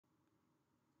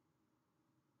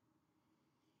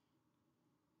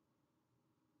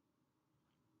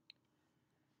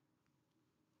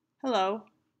Hello.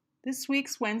 This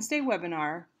week's Wednesday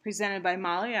webinar, presented by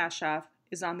Molly Ashoff,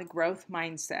 is on the growth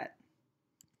mindset.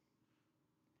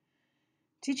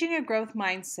 Teaching a growth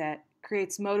mindset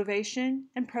creates motivation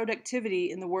and productivity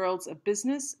in the worlds of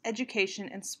business, education,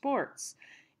 and sports.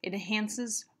 It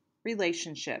enhances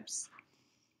relationships.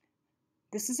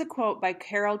 This is a quote by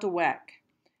Carol Dweck.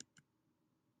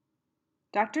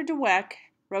 Dr. Dweck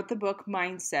wrote the book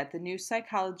Mindset, The New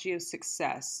Psychology of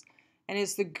Success, and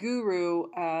is the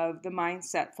guru of the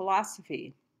mindset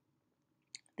philosophy.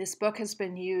 This book has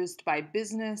been used by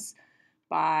business,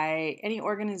 by any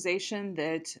organization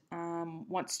that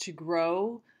wants to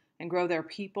grow and grow their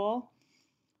people.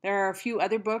 There are a few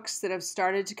other books that have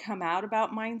started to come out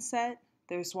about mindset.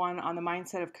 There's one on the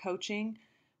mindset of coaching,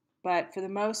 but for the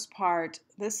most part,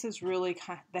 this is really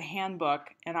the handbook,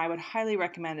 and I would highly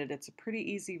recommend it. It's a pretty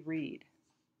easy read.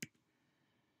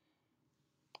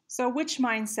 So which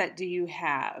mindset do you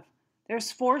have? There's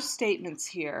 4 statements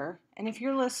here, and if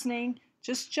you're listening,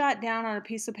 just jot down on a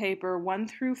piece of paper 1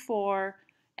 through 4,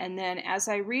 and then as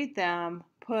I read them,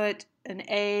 put an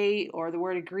A or the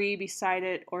word agree beside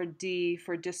it, or D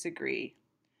for disagree.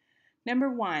 Number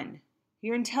 1,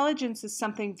 your intelligence is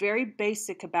something very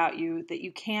basic about you that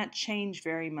you can't change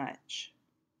very much.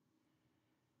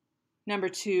 Number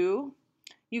 2,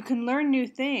 you can learn new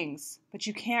things, but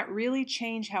you can't really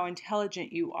change how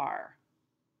intelligent you are.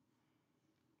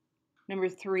 Number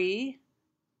 3,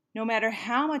 no matter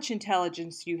how much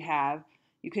intelligence you have,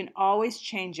 you can always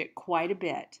change it quite a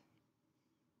bit.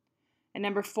 And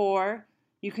number 4,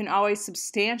 you can always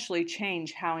substantially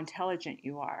change how intelligent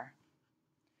you are.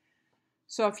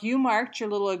 So if you marked your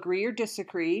little agree or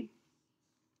disagree,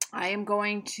 I am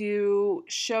going to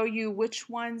show you which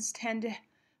ones tend to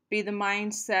be the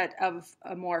mindset of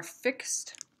a more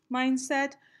fixed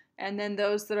mindset, and then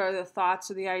those that are the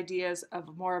thoughts or the ideas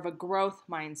of more of a growth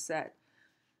mindset.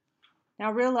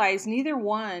 Now realize neither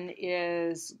one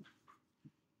is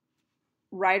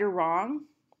right or wrong,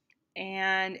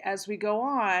 and as we go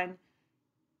on,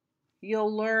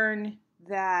 you'll learn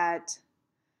that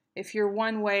if you're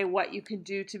one way, what you can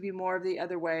do to be more of the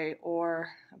other way, or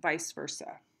vice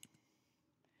versa.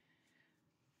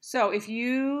 So if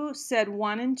you said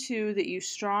 1 and 2 that you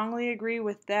strongly agree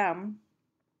with them,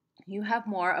 you have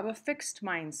more of a fixed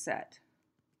mindset.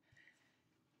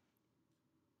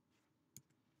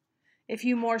 If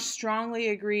you more strongly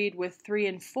agreed with 3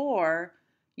 and 4,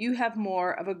 you have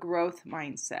more of a growth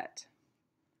mindset.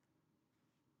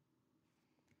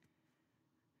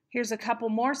 Here's a couple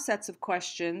more sets of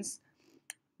questions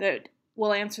that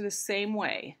will answer the same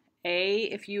way. A,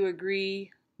 if you agree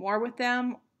more with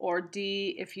them, or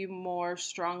D, if you more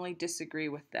strongly disagree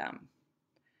with them.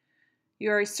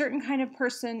 You're a certain kind of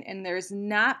person, and there's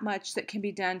not much that can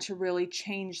be done to really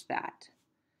change that.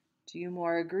 Do you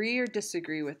more agree or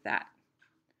disagree with that?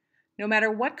 No matter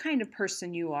what kind of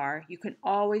person you are, you can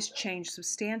always change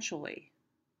substantially.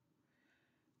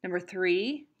 Number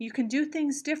 3, you can do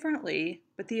things differently,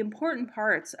 but the important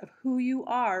parts of who you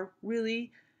are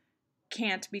really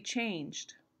can't be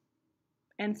changed.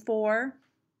 And 4,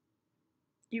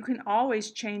 you can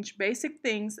always change basic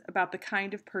things about the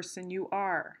kind of person you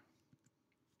are.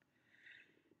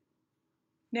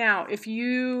 Now, if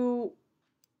you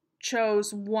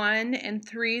chose 1 and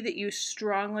 3 that you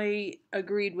strongly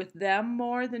agreed with them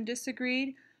more than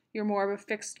disagreed, you're more of a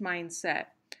fixed mindset.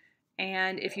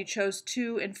 And if you chose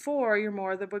 2 and 4, you're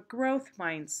more of a growth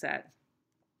mindset.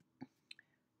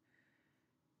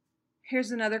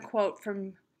 Here's another quote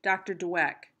from Dr.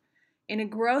 Dweck. In a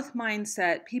growth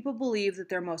mindset, people believe that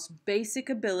their most basic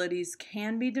abilities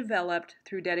can be developed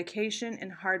through dedication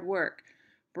and hard work.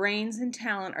 Brains and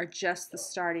talent are just the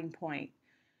starting point.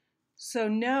 So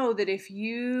know that if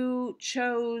you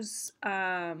chose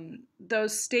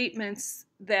those statements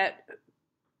that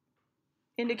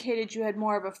indicated you had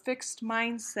more of a fixed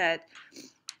mindset,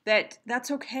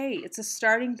 that's okay. It's a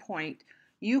starting point.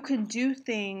 You can do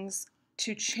things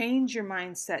to change your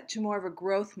mindset to more of a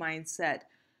growth mindset,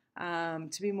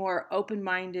 to be more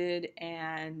open-minded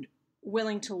and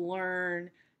willing to learn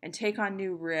and take on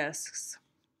new risks.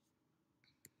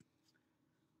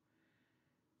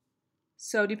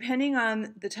 So depending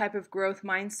on the type of growth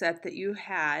mindset that you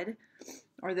had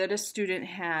or that a student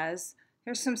has,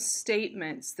 there's some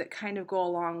statements that kind of go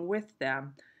along with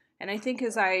them. And I think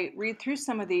as I read through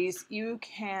some of these, you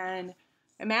can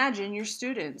imagine your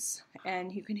students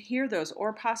and you can hear those,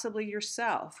 or possibly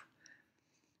yourself.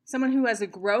 Someone who has a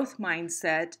growth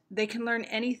mindset, they can learn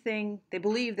anything, they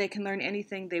believe they can learn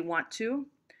anything they want to.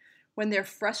 When they're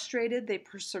frustrated, they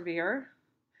persevere.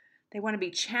 They want to be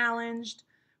challenged.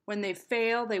 When they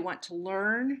fail, they want to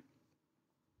learn.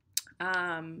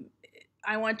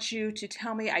 I want you to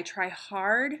tell me I try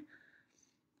hard,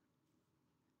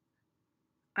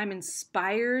 I'm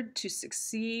inspired to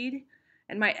succeed,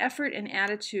 and my effort and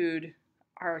attitude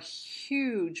are a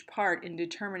huge part in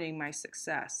determining my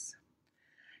success.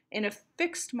 In a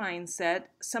fixed mindset,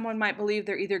 someone might believe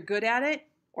they're either good at it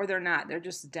or they're not. They're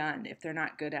just done if they're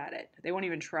not good at it. They won't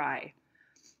even try.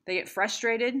 They get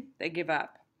frustrated, they give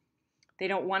up. They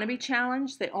don't want to be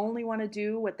challenged. They only want to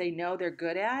do what they know they're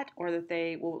good at or that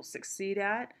they will succeed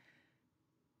at.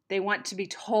 They want to be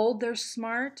told they're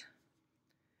smart.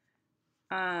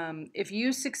 If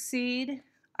you succeed,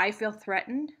 I feel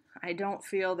threatened. I don't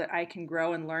feel that I can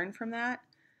grow and learn from that.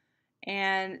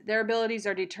 And their abilities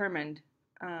are predetermined,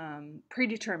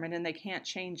 and they can't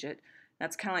change it.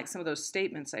 That's kind of like some of those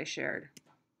statements I shared.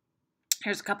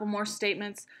 Here's a couple more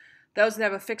statements. Those that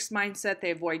have a fixed mindset,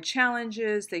 they avoid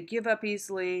challenges, they give up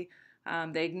easily,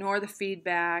 they ignore the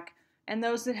feedback. And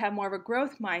those that have more of a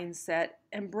growth mindset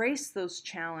embrace those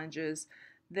challenges.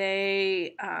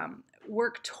 They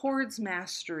work towards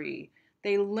mastery.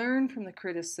 They learn from the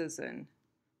criticism.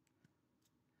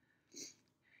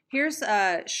 Here's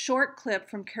a short clip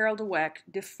from Carol Dweck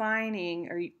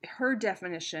defining, or her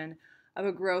definition of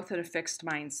a growth and a fixed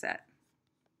mindset.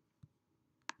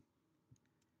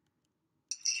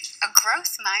 A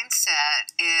growth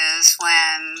mindset is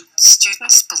when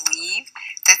students believe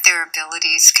that their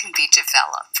abilities can be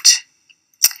developed.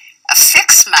 A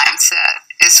fixed mindset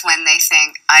is when they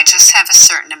think, I just have a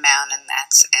certain amount and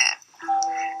that's it.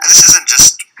 And this isn't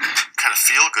just kind of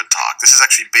feel-good talk. This is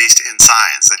actually based in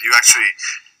science, that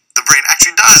the brain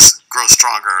actually does grow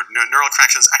stronger. Neural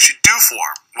connections actually do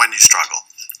form when you struggle.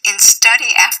 In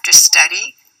study after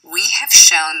study, we have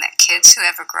shown that kids who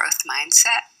have a growth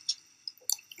mindset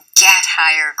get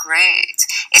higher grades.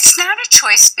 It's not a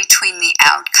choice between the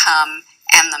outcome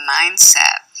and the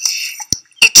mindset.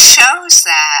 It shows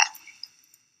that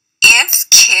if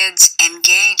kids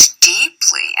engage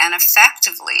deeply and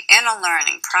effectively in a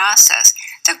learning process,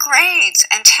 the grades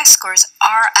and test scores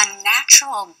are a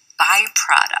natural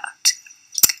byproduct.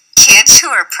 Kids who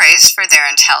are praised for their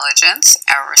intelligence,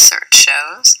 our research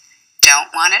shows,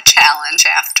 don't want a challenge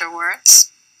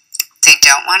afterwards. They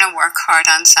don't want to work hard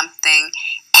on something,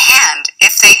 and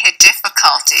if they hit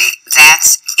difficulty,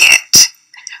 that's it.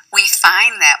 We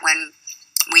find that when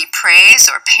we praise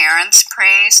or parents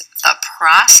praise the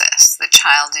process the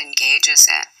child engages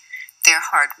in, their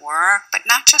hard work, but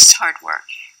not just hard work,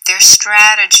 their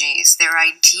strategies, their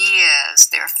ideas,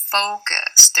 their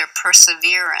focus, their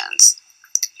perseverance,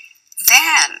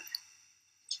 then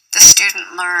the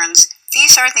student learns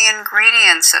these are the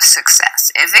ingredients of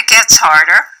success. If it gets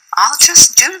harder, I'll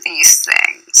just do these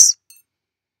things.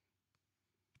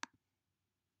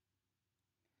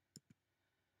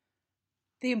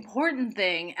 The important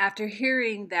thing after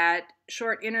hearing that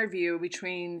short interview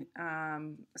between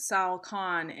Sal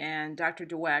Khan and Dr.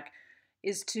 Dweck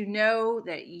is to know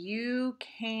that you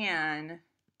can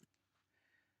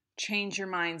change your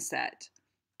mindset.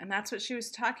 And that's what she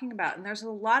was talking about. And there's a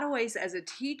lot of ways as a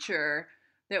teacher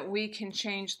that we can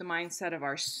change the mindset of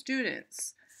our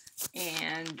students.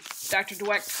 And Dr.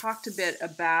 Dweck talked a bit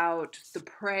about the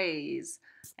praise,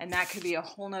 and that could be a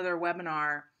whole nother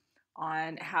webinar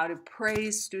on how to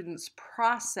praise students'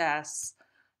 process,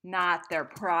 not their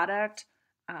product,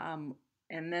 and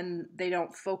then they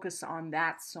don't focus on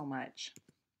that so much.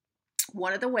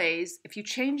 One of the ways, if you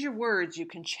change your words, you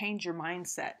can change your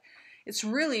mindset. It's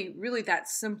really, really that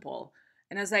simple.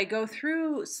 And as I go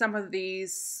through some of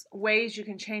these ways you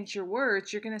can change your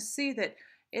words, you're going to see that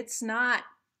it's not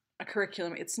a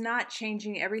curriculum. It's not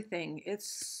changing everything.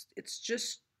 It's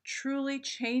just truly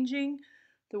changing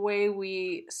the way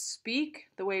we speak,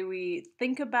 the way we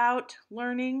think about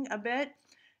learning a bit,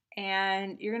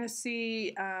 and you're going to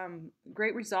see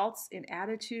great results in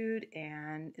attitude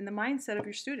and in the mindset of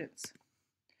your students.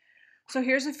 So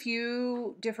here's a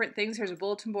few different things. Here's a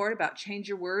bulletin board about change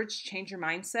your words, change your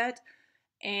mindset.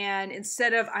 And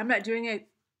instead of, I'm not doing it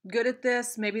good at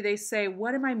this, maybe they say,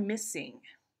 what am I missing?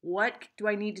 What do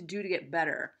I need to do to get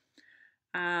better?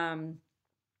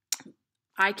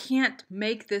 I can't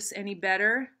make this any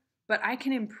better, but I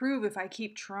can improve if I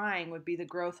keep trying would be the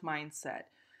growth mindset.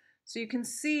 So you can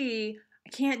see, I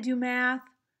can't do math.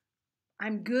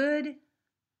 I'm good.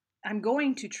 I'm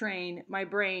going to train my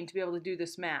brain to be able to do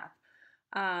this math.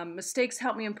 Mistakes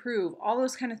help me improve. All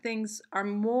those kind of things are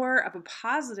more of a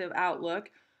positive outlook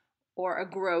or a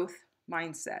growth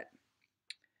mindset.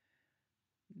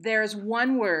 There's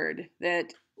one word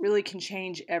that really can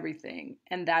change everything,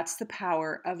 and that's the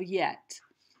power of yet.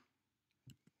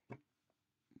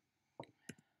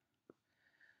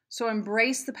 So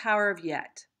embrace the power of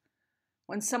yet.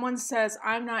 When someone says,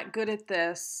 I'm not good at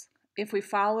this, if we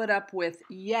follow it up with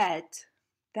yet,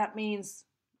 that means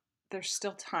there's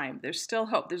still time. There's still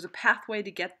hope. There's a pathway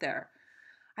to get there.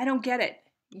 I don't get it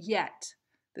yet.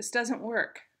 This doesn't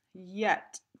work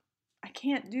yet. I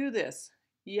can't do this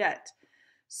yet.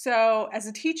 So as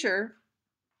a teacher,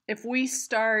 if we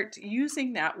start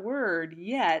using that word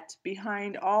yet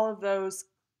behind all of those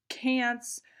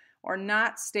can'ts or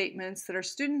not statements that our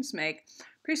students make,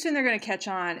 pretty soon they're going to catch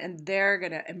on and they're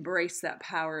going to embrace that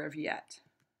power of yet.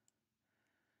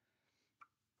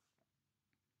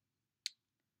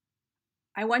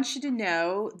 I want you to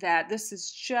know that this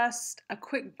is just a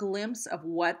quick glimpse of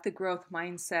what the growth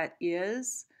mindset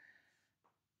is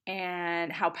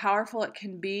and how powerful it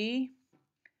can be.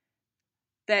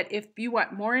 That if you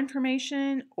want more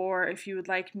information, or if you would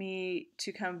like me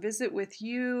to come visit with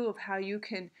you of how you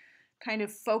can kind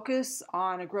of focus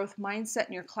on a growth mindset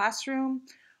in your classroom,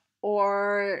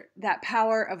 or that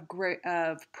power of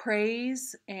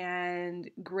praise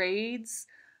and grades,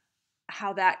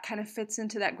 how that kind of fits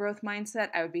into that growth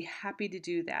mindset, I would be happy to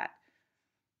do that.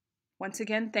 Once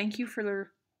again, thank you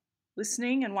for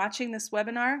listening and watching this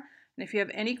webinar. And if you have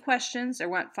any questions or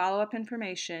want follow-up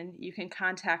information, you can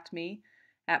contact me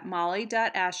at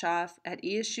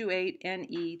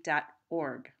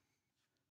molly.ashoff@esu8ne.org.